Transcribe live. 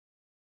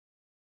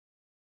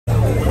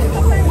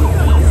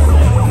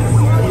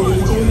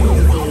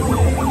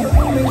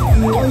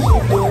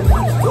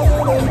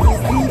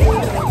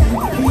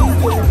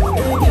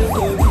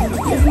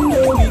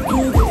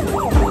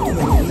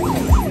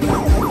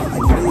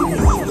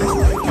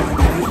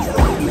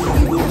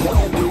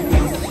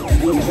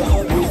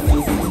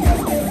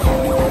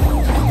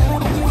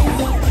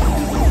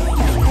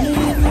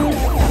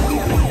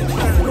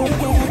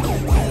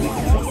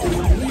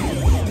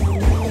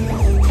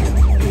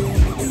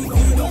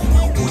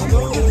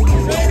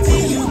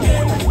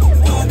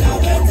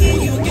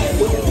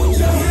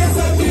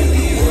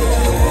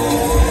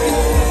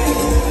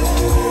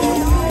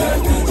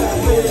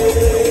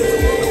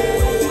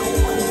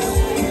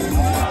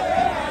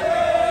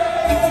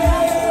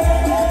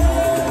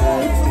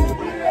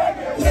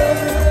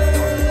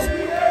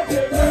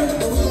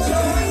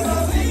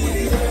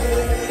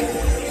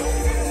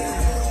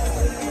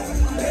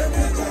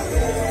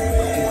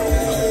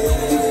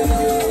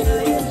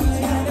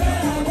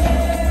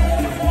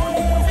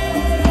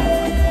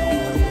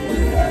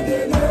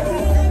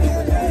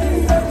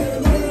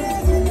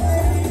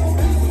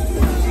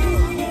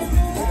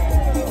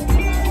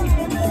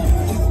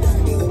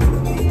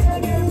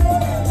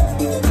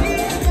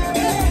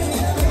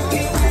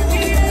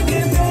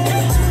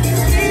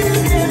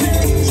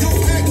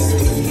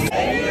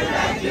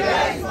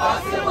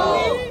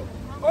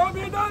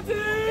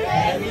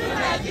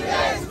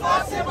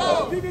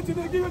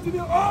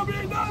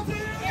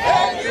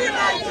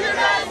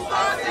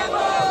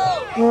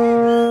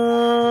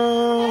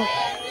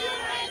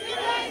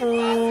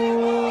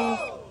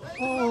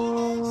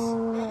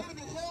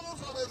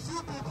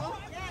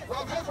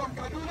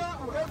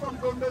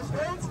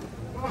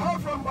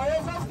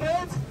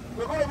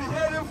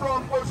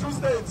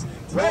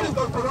Where is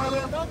Dr.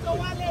 Wale? Dr.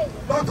 Wale.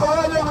 Dr.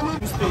 Wale, we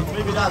need state.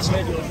 Maybe that's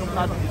where the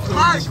plan of the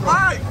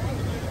Mike.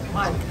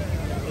 Mike.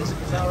 Is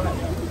that right?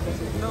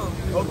 No.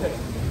 Okay.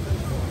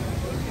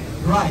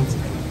 Right.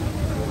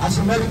 As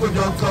a medical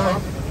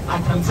doctor,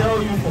 I can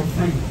tell you for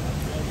free,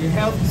 the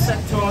health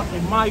sector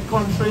in my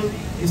country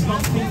is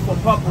not fit for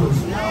purpose.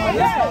 It's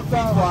not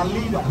fit for our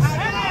leaders.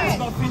 It's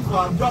not fit for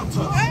our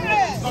doctors.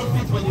 It's not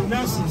fit for the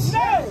nurses.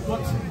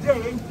 But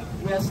today,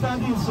 we are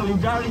standing in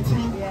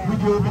solidarity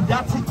with the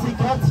Obidati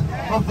ticket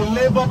of the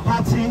Labour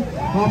Party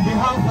on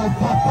behalf of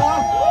Papa,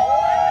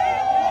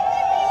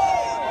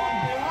 on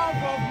behalf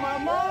of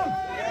Mama,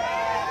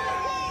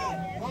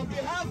 on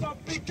behalf of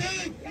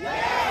Pikin.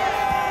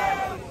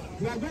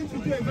 We are going to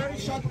do a very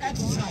short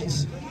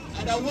exercise,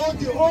 and I want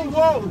the whole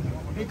world,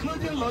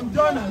 including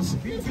Londoners,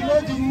 to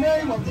know the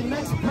name of the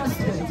next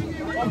president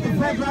of the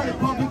Federal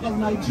Republic of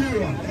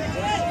Nigeria.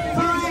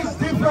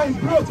 3 different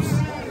groups,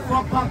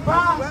 for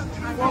Papa,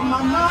 for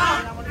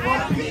Mama, for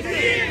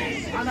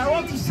Pikin. And I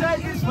want to say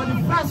this for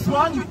the first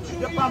one,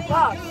 the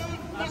Papa.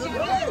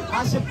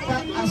 As a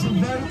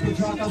very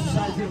patriarchal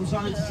society, I'm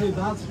sorry to say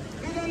that,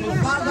 the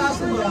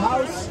fathers in the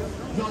house,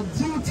 your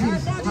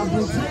duties have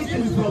been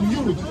taken from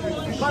you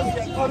because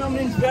the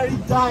economy is very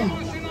dying.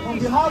 On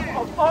behalf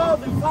of all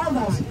the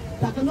fathers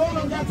that can no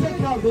longer take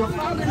care of their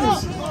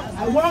families,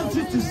 I want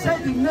you to say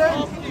the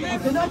name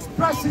of the next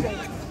president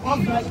of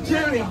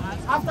Nigeria.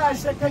 After I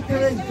say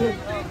Kekerenge,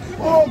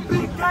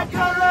 Obi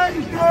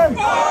Kekerenge!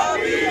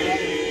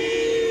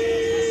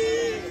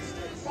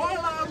 All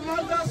our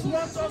mothers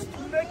want us to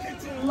make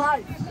it in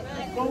life,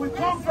 but we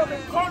come from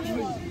a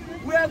country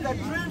where the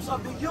dreams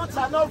of the youth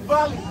are not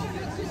valid.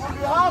 On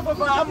behalf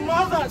of our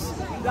mothers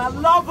that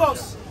love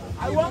us,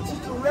 I want you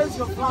to raise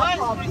your flag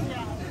up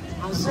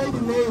and say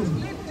the name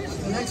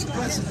of the next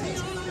president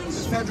of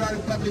the Federal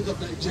Republic of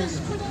Nigeria.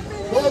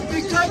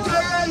 Obi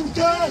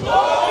Kekerenge!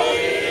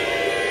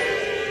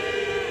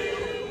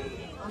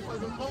 And for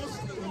the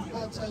most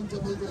important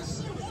of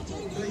this,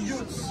 the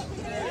youths.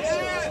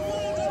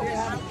 They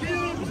have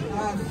killed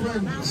our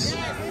friends.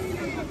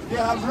 They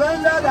have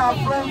rendered our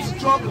friends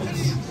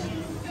jobless.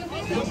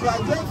 You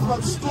graduate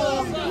from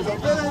school, your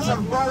parents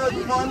have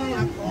borrowed money,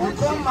 you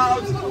come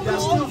out, they are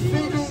still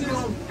feeding you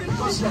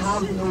because you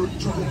have no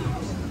job.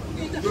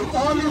 The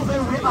only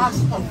thing we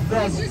asked of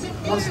them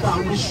was that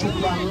we should be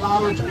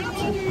allowed to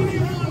pray.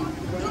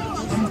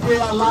 Did they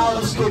allow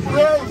us to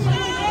pray?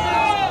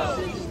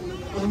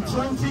 In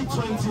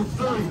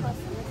 2023,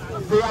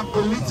 their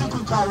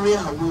political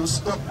career will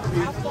stop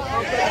praying.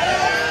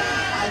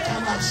 I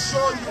can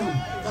assure you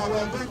that we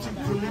are going to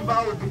deliver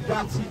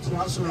Obidati to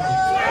us all. You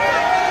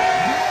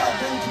are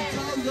going to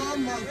tell your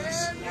mothers,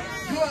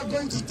 you are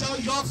going to tell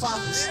your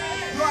fathers,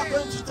 you are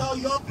going to tell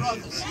your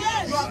brothers,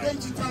 you are going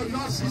to tell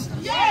your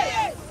sisters.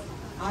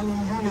 And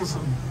in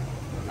unison,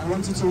 I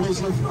want you to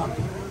raise your flag.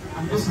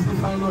 And this is the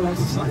final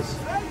exercise.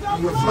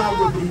 And your flag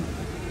will be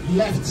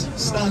left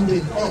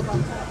standing up.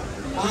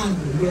 And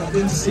we are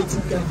going to say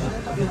together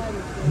the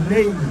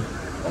name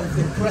of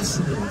the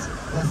president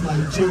of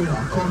Nigeria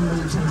come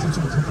May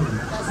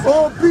 2023.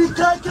 Obi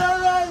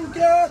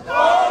Kekerenge!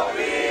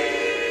 Obi!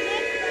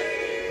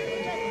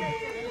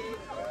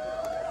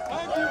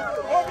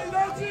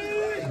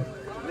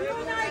 New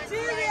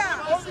Nigeria!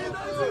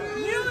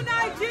 New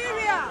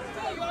Nigeria!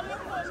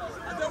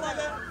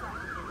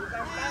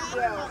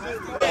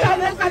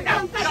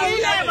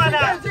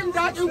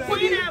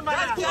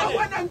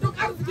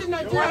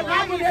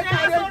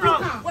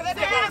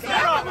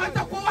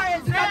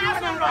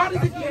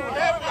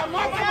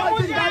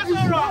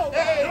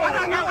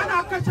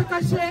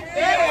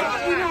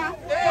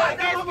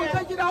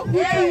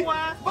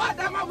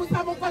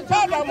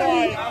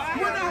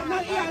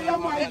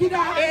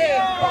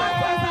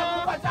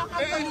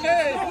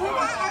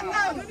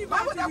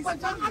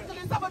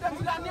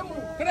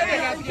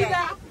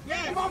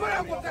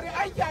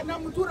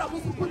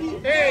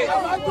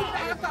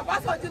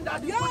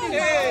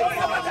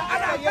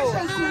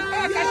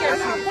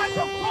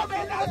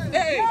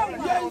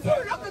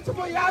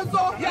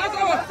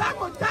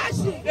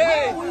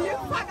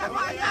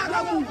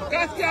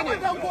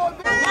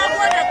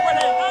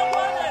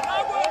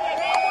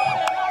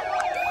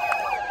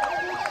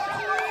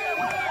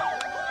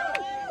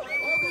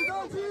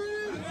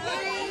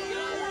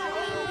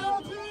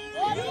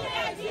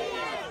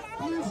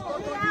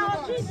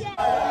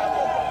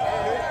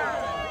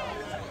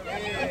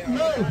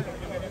 No,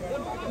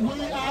 we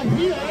are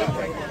here.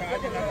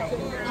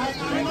 I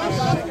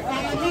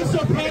am not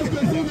surprised to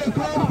see the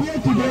crowd here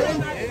today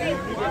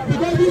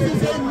because this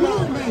is a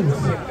movement.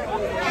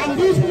 And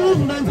this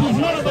movement is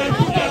not about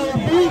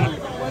PKB.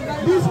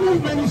 This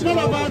movement is not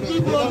about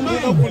Igbo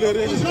man.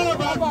 It's not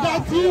about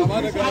Dati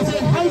as a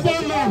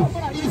highwayman.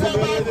 It's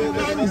about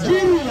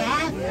Nigeria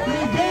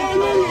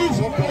regaining its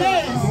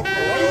place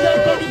in the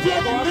Committee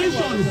of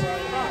Nations.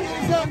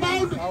 It's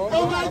about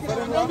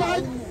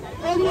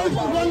almost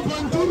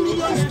 1.2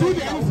 million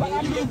students,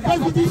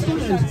 university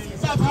students,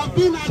 that have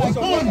been at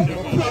home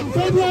from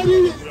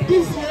February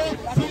this year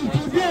till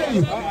today.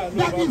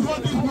 That is what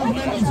this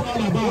movement is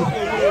all about.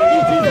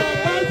 It is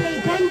about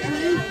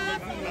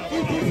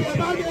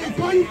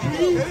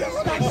country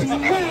that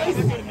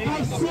waste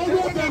has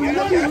swallowed the money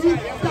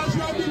that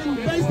should have been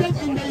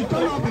invested in the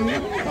economy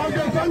of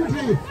the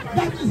country.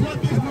 That is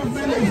what this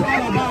movement is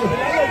all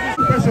about.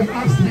 One person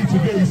asked me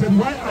today, he said,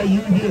 why are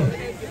you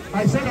here?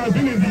 I said, I've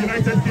been in the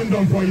United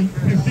Kingdom for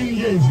 15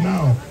 years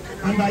now,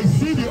 and I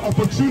see the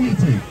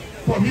opportunity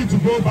for me to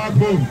go back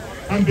home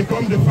and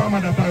become the farmer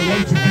that I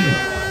want to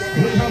be.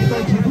 We have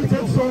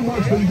contributed so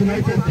much to the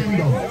United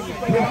Kingdom.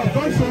 We have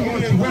done so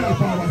much well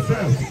for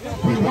ourselves.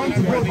 We want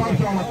to go back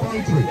to our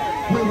country.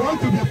 We want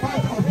to be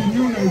part of the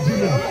new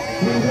Nigeria.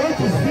 We want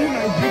to see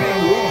Nigeria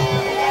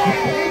work. We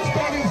want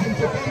tourism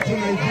to come to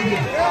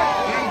Nigeria.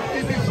 And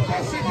it is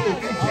possible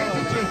in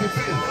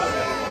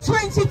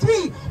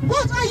 2023.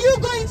 What are you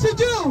going to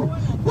do?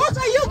 What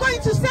are you going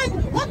to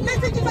send? What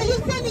messages are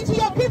you sending to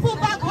your people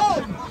back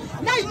home?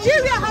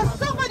 Nigeria has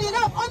suffered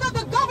enough under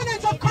the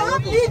governance of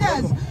corrupt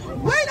leaders.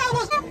 When I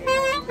was...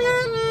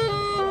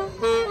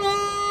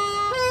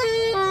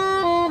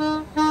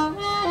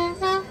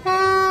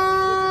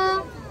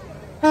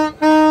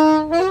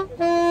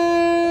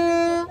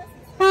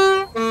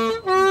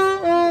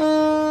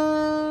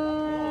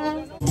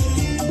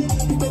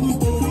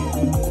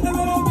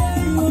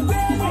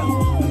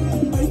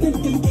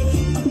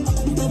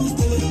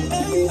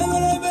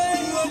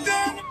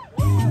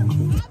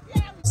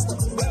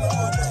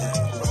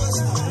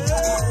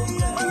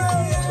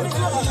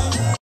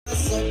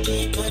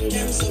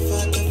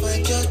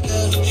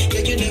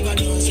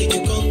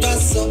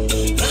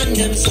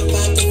 Them so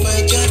far to